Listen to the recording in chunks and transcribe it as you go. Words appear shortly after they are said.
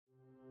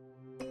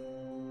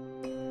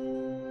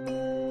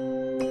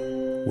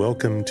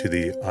Welcome to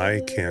the I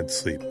Can't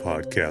Sleep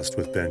podcast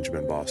with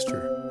Benjamin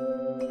Boster.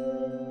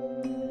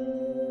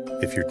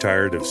 If you're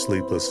tired of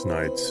sleepless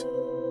nights,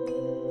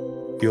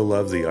 you'll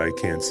love the I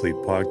Can't Sleep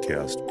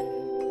podcast.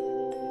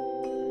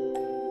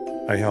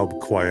 I help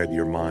quiet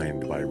your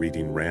mind by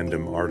reading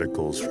random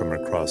articles from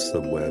across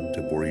the web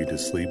to bore you to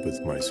sleep with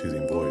my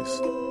soothing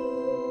voice.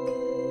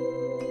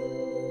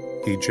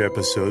 Each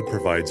episode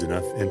provides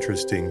enough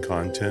interesting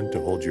content to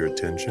hold your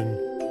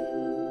attention,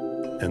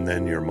 and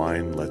then your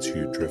mind lets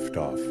you drift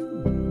off.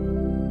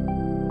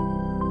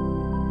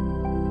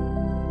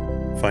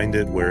 Find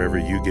it wherever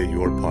you get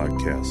your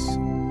podcasts.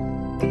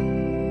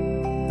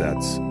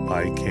 That's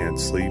I Can't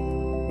Sleep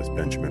with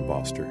Benjamin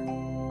Boster.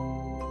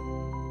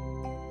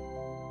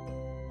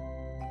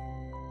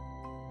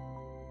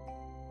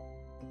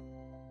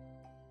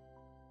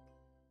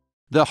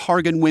 The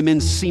Hargan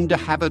women seemed to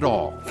have it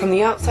all. From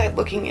the outside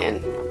looking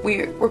in,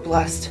 we were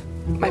blessed.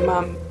 My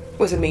mom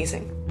was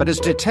amazing. But as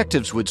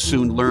detectives would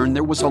soon learn,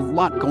 there was a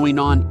lot going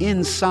on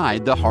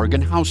inside the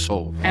Hargan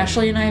household.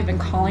 Ashley and I have been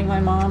calling my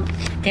mom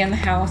and the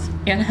house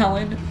and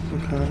Helen.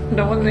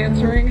 No one's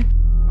answering.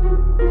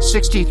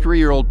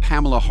 63-year-old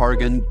Pamela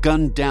Hargan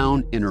gunned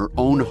down in her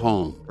own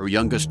home. Her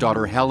youngest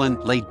daughter, Helen,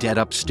 lay dead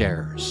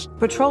upstairs.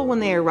 Patrol, when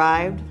they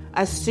arrived,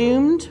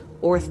 assumed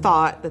or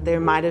thought that there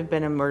might have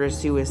been a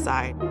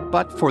murder-suicide.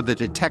 But for the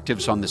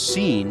detectives on the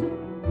scene,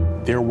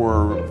 there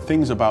were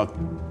things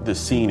about the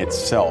scene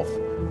itself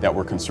that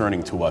were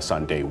concerning to us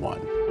on day one.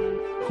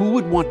 Who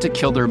would want to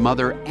kill their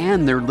mother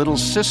and their little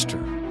sister?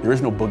 There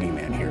is no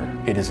boogeyman here.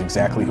 It is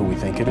exactly who we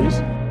think it is.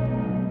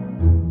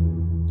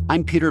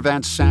 I'm Peter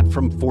Van Sant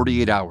from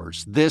 48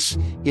 Hours. This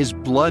is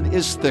Blood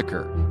is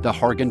Thicker, the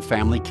Hargan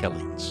family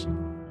killings.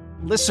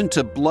 Listen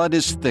to Blood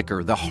is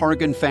Thicker, the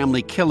Hargan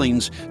family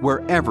killings,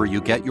 wherever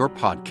you get your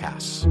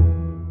podcasts.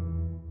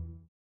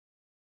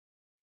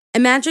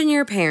 Imagine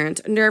you're a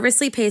parent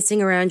nervously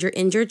pacing around your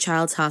injured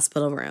child's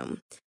hospital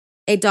room.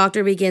 A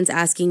doctor begins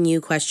asking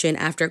you question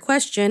after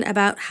question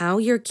about how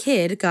your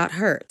kid got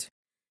hurt.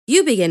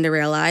 You begin to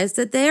realize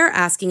that they are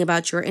asking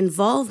about your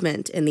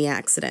involvement in the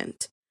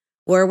accident.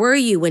 Where were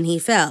you when he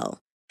fell?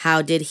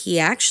 How did he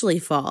actually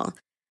fall?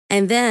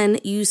 And then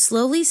you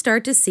slowly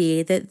start to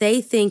see that they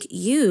think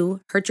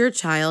you hurt your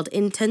child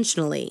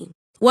intentionally.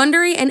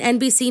 Wondery and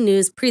NBC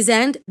News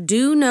present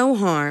Do No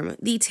Harm,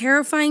 the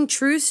terrifying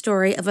true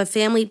story of a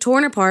family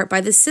torn apart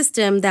by the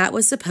system that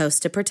was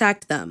supposed to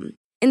protect them.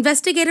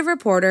 Investigative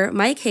reporter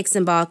Mike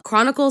Hixenbach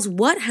chronicles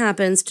what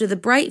happens to the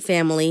Bright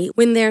family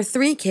when their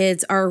 3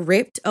 kids are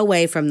ripped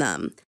away from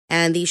them,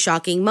 and the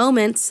shocking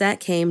moments that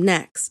came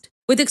next.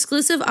 With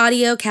exclusive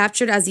audio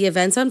captured as the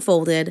events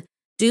unfolded,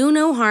 Do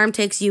No Harm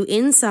takes you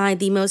inside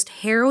the most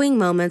harrowing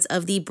moments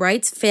of the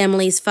Bright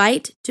family's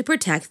fight to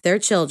protect their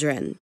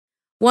children.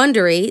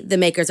 Wondery, the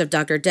makers of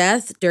Dr.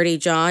 Death, Dirty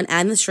John,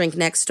 and The Shrink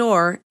Next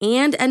Door,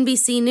 and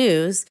NBC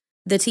News,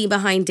 the team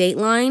behind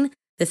Dateline,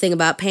 The Thing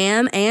About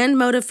Pam, and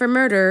Motive for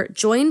Murder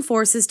join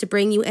forces to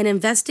bring you an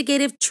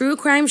investigative true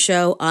crime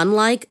show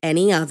unlike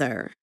any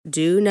other,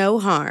 Do No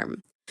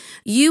Harm.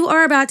 You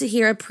are about to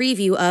hear a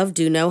preview of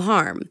Do No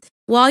Harm.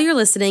 While you're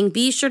listening,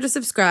 be sure to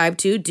subscribe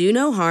to Do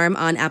No Harm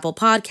on Apple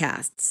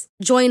Podcasts.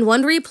 Join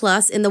Wondery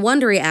Plus in the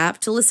Wondery app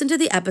to listen to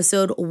the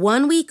episode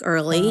 1 week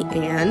early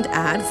and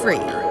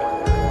ad-free.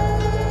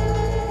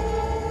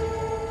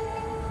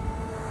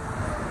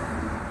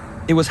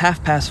 It was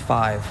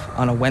 5:30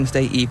 on a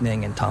Wednesday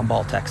evening in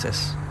Tomball,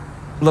 Texas.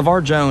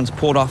 LeVar Jones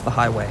pulled off the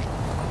highway,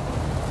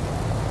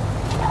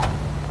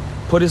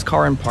 put his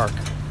car in park,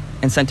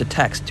 and sent a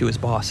text to his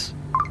boss.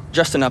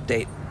 Just an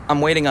update. I'm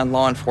waiting on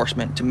law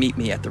enforcement to meet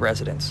me at the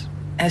residence.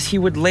 As he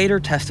would later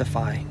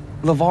testify,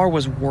 LeVar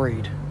was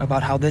worried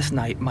about how this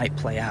night might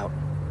play out.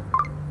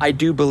 I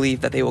do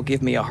believe that they will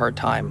give me a hard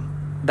time.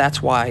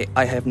 That's why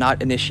I have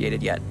not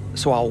initiated yet,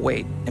 so I'll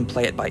wait and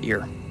play it by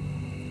ear.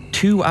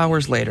 2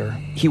 hours later,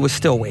 he was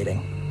still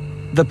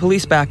waiting. The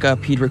police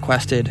backup he'd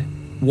requested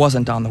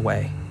wasn't on the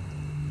way,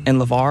 and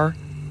LeVar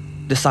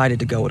decided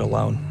to go it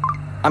alone.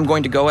 I'm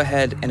going to go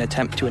ahead and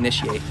attempt to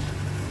initiate.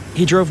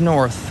 He drove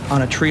north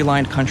on a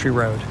tree-lined country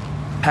road,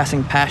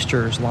 passing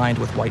pastures lined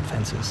with white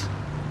fences.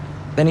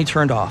 Then he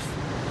turned off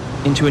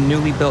into a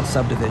newly built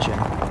subdivision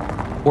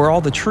where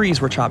all the trees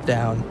were chopped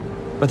down,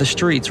 but the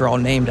streets are all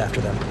named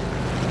after them.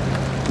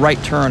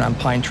 Right turn on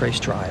Pine Trace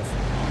Drive,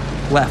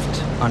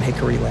 left on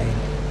Hickory Lane,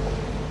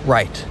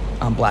 right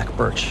on Black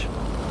Birch.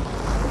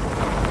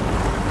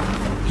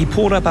 He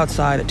pulled up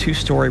outside a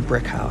 2-story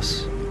brick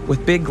house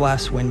with big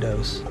glass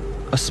windows,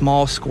 a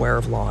small square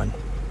of lawn.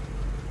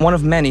 One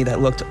of many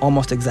that looked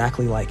almost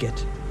exactly like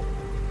it.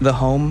 The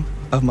home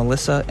of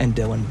Melissa and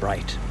Dylan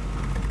Bright.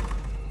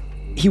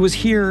 He was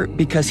here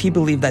because he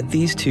believed that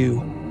these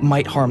two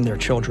might harm their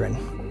children.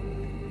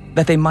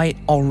 That they might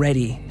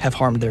already have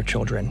harmed their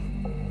children.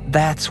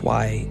 That's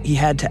why he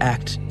had to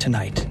act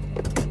tonight.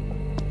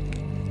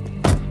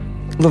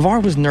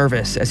 LeVar was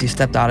nervous as he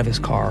stepped out of his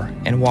car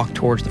and walked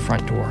towards the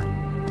front door.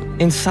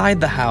 Inside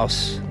the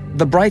house,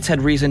 the Brights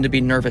had reason to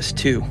be nervous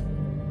too.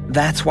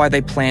 That's why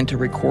they planned to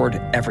record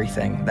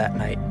everything that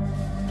night.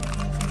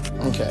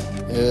 Okay.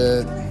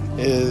 It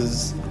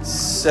is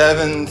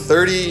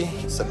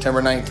 7:30,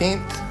 September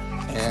 19th,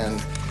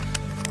 and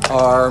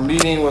our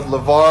meeting with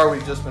LeVar,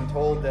 we've just been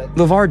told that...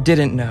 LeVar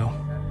didn't know,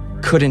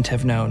 couldn't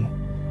have known,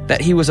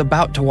 that he was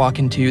about to walk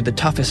into the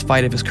toughest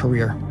fight of his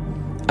career.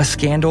 A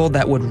scandal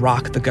that would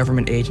rock the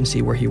government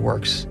agency where he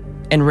works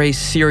and raise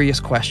serious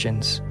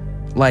questions,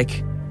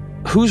 like,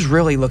 who's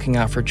really looking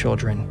out for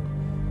children?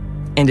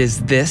 And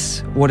is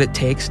this what it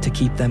takes to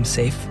keep them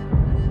safe?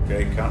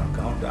 Okay,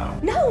 calm down.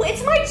 No,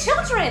 it's my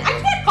children.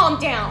 I can't calm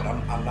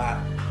down. I'm not.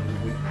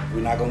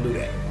 We're not gonna do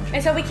that.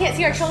 And so we can't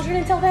see our children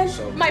until then?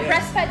 My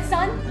breastfed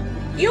son?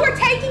 You are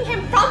taking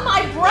him from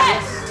my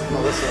breast.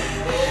 Melissa.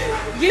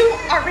 You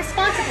are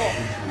responsible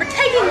for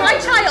taking my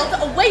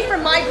child away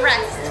from my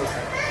breast.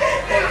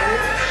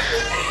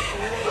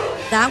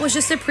 That was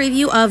just a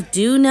preview of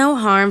Do No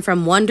Harm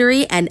from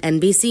Wondery and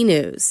NBC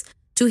News.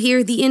 To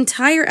hear the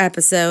entire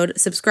episode,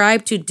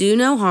 subscribe to Do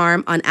No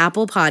Harm on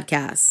Apple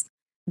Podcasts.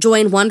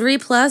 Join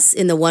Wondery Plus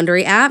in the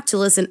Wondery app to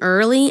listen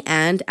early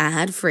and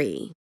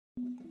ad-free.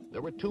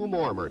 There were 2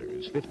 more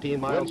murders 15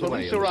 miles away. When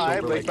police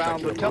arrived, they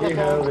found the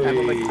telephones and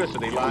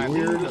electricity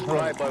lines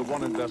described by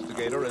one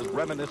investigator as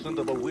reminiscent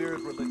of a weird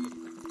religious...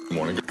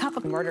 Morning.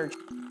 Couple murdered.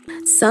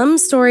 Some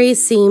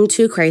stories seem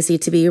too crazy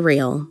to be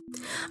real.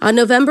 On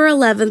November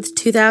 11th,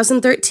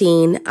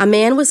 2013, a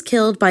man was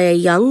killed by a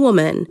young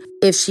woman,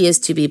 if she is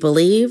to be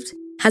believed,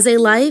 has a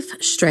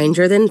life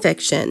stranger than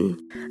fiction.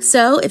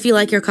 So, if you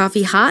like your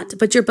coffee hot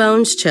but your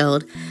bones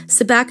chilled,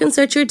 sit back and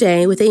start your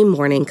day with a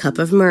morning cup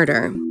of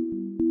murder.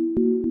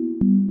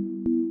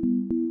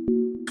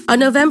 On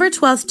November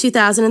 12th,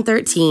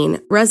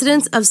 2013,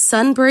 residents of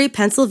Sunbury,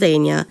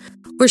 Pennsylvania,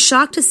 were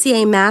shocked to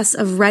see a mass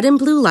of red and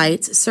blue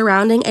lights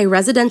surrounding a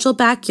residential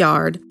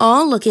backyard,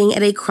 all looking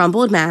at a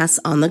crumbled mass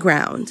on the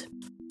ground.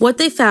 What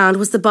they found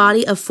was the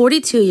body of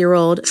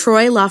 42-year-old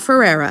Troy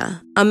LaFerrera,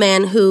 a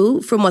man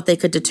who, from what they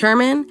could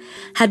determine,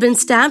 had been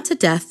stabbed to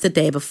death the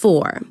day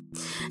before.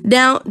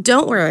 Now,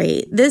 don't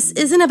worry, this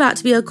isn't about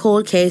to be a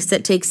cold case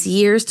that takes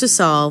years to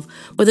solve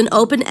with an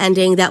open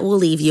ending that will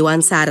leave you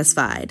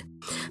unsatisfied.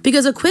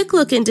 Because a quick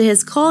look into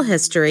his call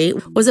history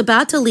was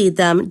about to lead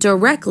them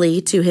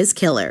directly to his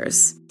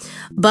killers.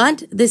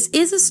 But this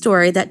is a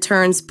story that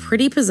turns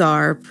pretty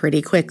bizarre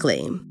pretty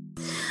quickly.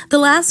 The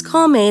last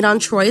call made on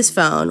Troy's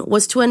phone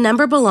was to a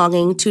number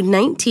belonging to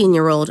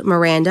 19-year-old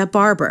Miranda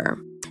Barber.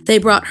 They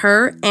brought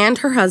her and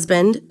her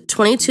husband,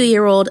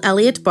 22-year-old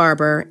Elliot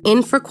Barber,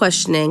 in for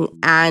questioning,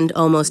 and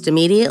almost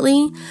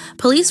immediately,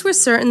 police were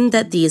certain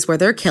that these were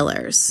their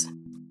killers.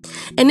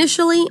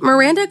 Initially,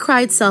 Miranda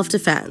cried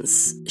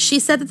self-defense. She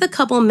said that the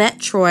couple met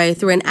Troy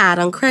through an ad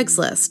on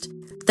Craigslist,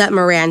 that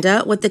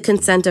Miranda, with the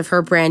consent of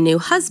her brand new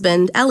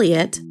husband,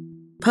 Elliot,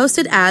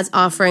 posted ads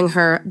offering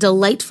her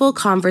delightful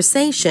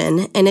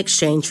conversation in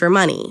exchange for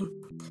money.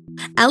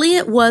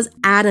 Elliot was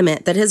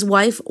adamant that his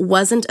wife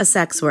wasn't a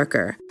sex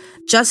worker,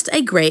 just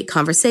a great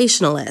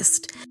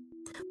conversationalist.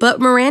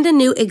 But Miranda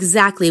knew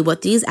exactly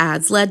what these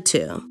ads led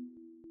to.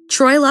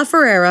 Troy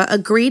LaFerrera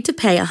agreed to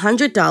pay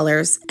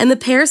 $100, and the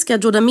pair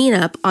scheduled a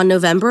meetup on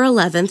November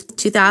 11th,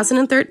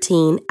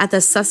 2013 at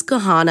the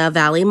Susquehanna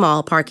Valley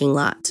Mall parking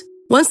lot.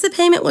 Once the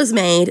payment was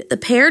made, the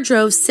pair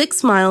drove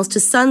 6 miles to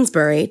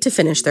Sunbury to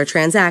finish their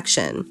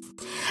transaction.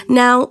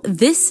 Now,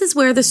 this is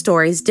where the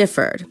stories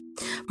differed.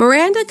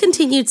 Miranda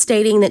continued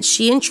stating that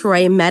she and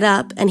Troy met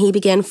up and he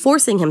began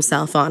forcing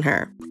himself on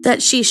her,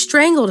 that she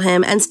strangled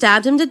him and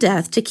stabbed him to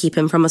death to keep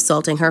him from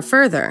assaulting her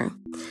further.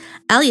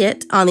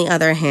 Elliot, on the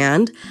other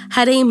hand,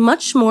 had a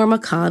much more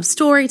macabre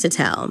story to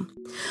tell.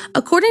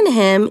 According to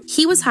him,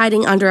 he was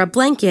hiding under a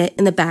blanket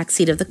in the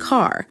backseat of the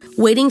car,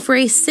 waiting for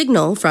a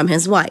signal from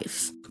his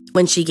wife.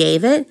 When she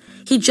gave it,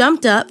 he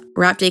jumped up,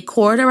 wrapped a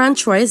cord around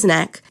Troy's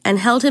neck, and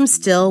held him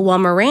still while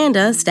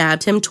Miranda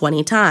stabbed him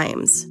 20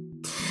 times.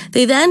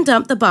 They then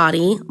dumped the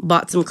body,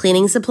 bought some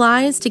cleaning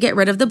supplies to get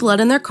rid of the blood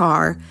in their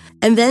car,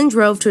 and then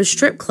drove to a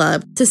strip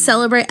club to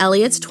celebrate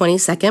Elliot's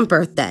 22nd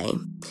birthday.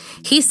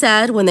 He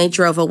said when they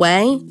drove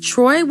away,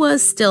 Troy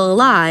was still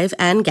alive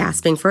and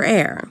gasping for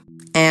air.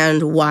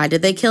 And why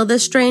did they kill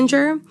this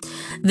stranger?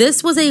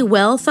 This was a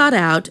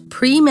well-thought-out,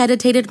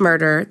 premeditated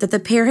murder that the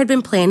pair had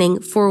been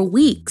planning for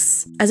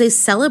weeks as a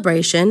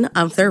celebration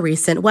of their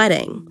recent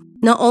wedding.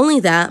 Not only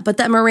that, but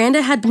that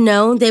Miranda had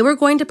known they were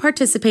going to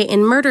participate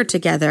in murder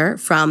together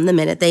from the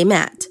minute they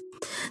met.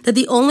 That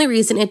the only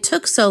reason it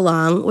took so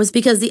long was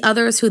because the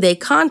others who they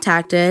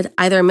contacted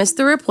either missed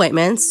their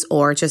appointments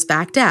or just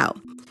backed out.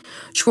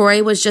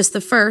 Troy was just the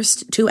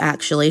first to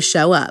actually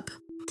show up.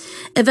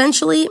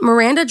 Eventually,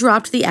 Miranda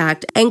dropped the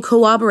act and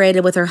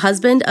corroborated with her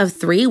husband of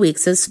 3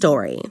 weeks'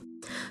 story.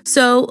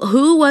 So,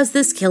 who was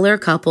this killer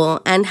couple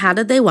and how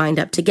did they wind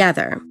up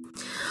together?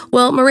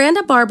 Well,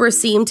 Miranda Barber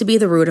seemed to be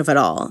the root of it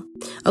all.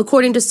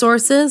 According to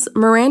sources,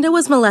 Miranda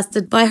was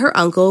molested by her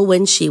uncle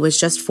when she was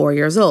just 4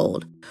 years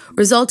old,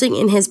 resulting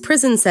in his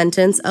prison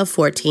sentence of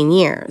 14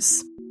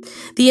 years.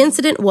 The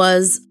incident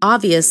was,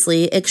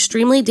 obviously,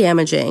 extremely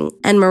damaging,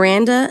 and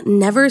Miranda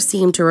never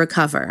seemed to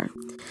recover.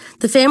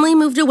 The family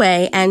moved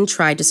away and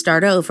tried to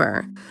start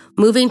over,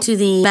 moving to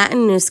the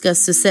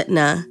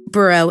Matanuska-Susitna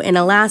borough in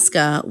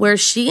Alaska, where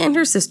she and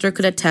her sister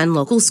could attend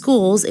local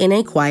schools in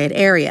a quiet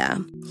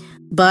area.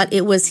 But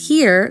it was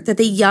here that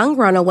the young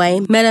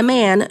runaway met a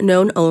man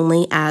known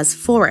only as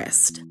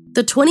Forrest.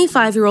 The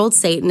 25-year-old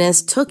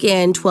Satanist took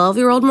in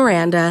 12-year-old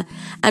Miranda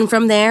and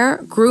from there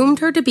groomed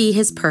her to be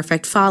his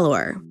perfect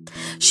follower.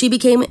 She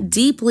became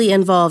deeply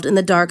involved in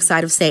the dark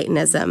side of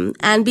Satanism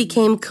and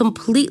became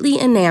completely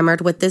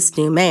enamored with this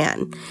new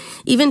man,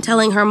 even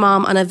telling her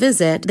mom on a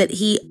visit that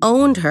he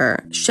owned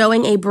her,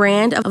 showing a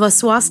brand of a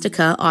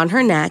swastika on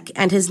her neck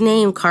and his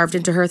name carved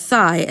into her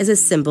thigh as a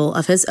symbol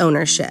of his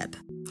ownership.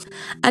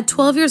 At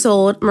 12 years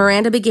old,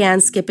 Miranda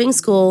began skipping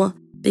school,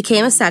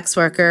 became a sex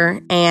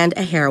worker, and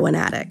a heroin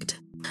addict.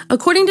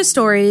 According to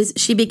stories,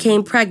 she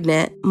became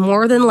pregnant,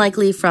 more than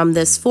likely from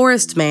this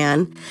Forrest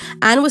man,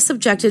 and was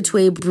subjected to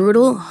a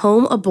brutal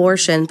home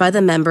abortion by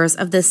the members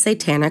of this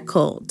satanic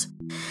cult.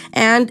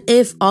 And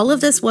if all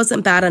of this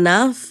wasn't bad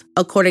enough,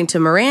 according to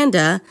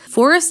Miranda,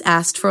 Forrest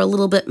asked for a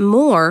little bit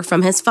more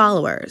from his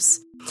followers.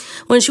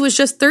 When she was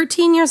just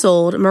 13 years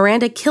old,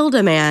 Miranda killed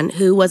a man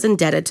who was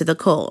indebted to the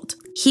cult.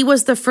 He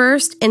was the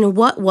first in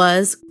what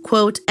was,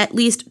 quote, at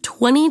least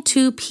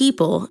 22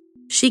 people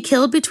she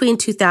killed between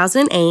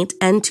 2008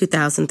 and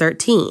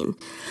 2013.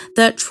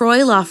 The Troy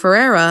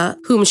LaFerrera,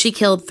 whom she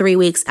killed 3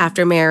 weeks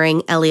after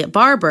marrying Elliot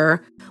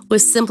Barber,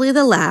 was simply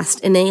the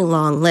last in a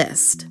long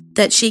list.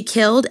 That she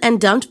killed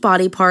and dumped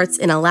body parts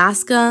in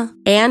Alaska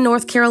and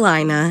North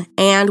Carolina,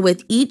 and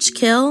with each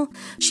kill,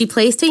 she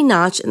placed a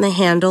notch in the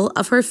handle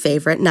of her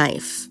favorite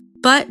knife.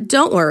 But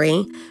don't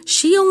worry,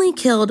 she only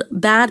killed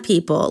bad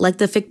people like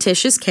the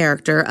fictitious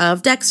character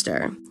of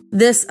Dexter.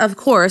 This, of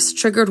course,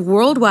 triggered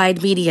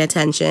worldwide media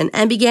attention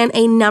and began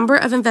a number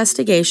of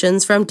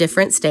investigations from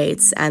different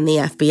states and the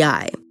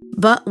FBI.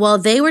 But while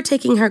they were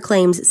taking her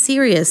claims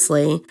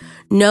seriously,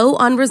 no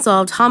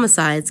unresolved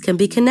homicides can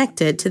be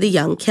connected to the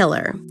young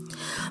killer.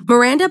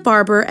 Miranda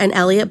Barber and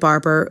Elliot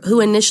Barber,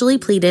 who initially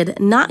pleaded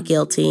not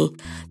guilty,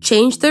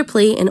 changed their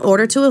plea in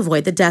order to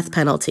avoid the death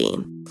penalty.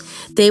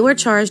 They were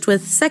charged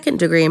with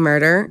second-degree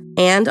murder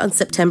and, on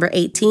September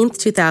 18,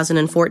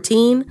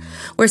 2014,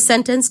 were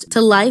sentenced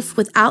to life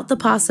without the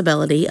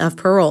possibility of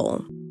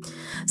parole.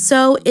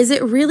 So, is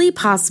it really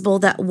possible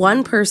that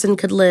one person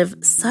could live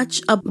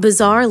such a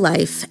bizarre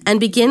life and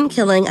begin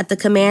killing at the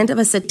command of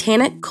a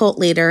satanic cult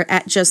leader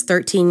at just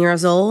 13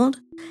 years old?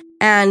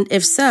 And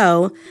if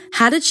so,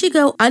 how did she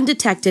go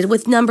undetected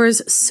with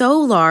numbers so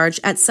large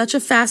at such a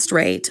fast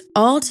rate,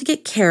 all to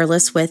get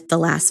careless with the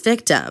last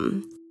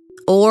victim?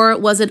 Or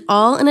was it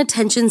all an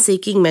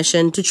attention-seeking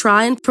mission to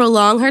try and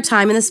prolong her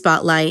time in the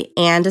spotlight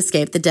and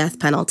escape the death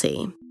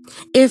penalty?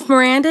 If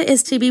Miranda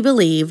is to be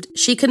believed,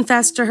 she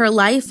confessed to her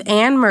life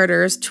and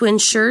murders to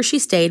ensure she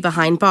stayed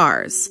behind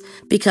bars,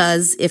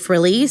 because if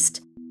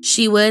released,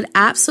 she would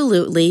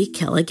absolutely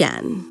kill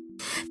again.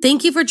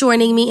 Thank you for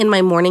joining me in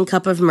my morning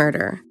cup of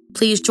murder.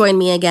 Please join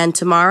me again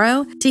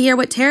tomorrow to hear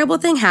what terrible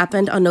thing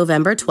happened on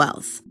November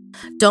 12th.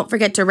 Don't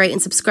forget to rate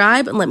and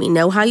subscribe and let me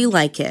know how you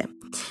like it.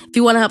 If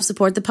you want to help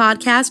support the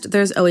podcast,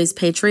 there's always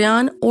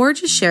Patreon or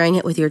just sharing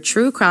it with your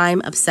true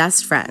crime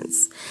obsessed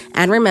friends.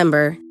 And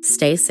remember,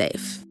 stay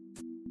safe.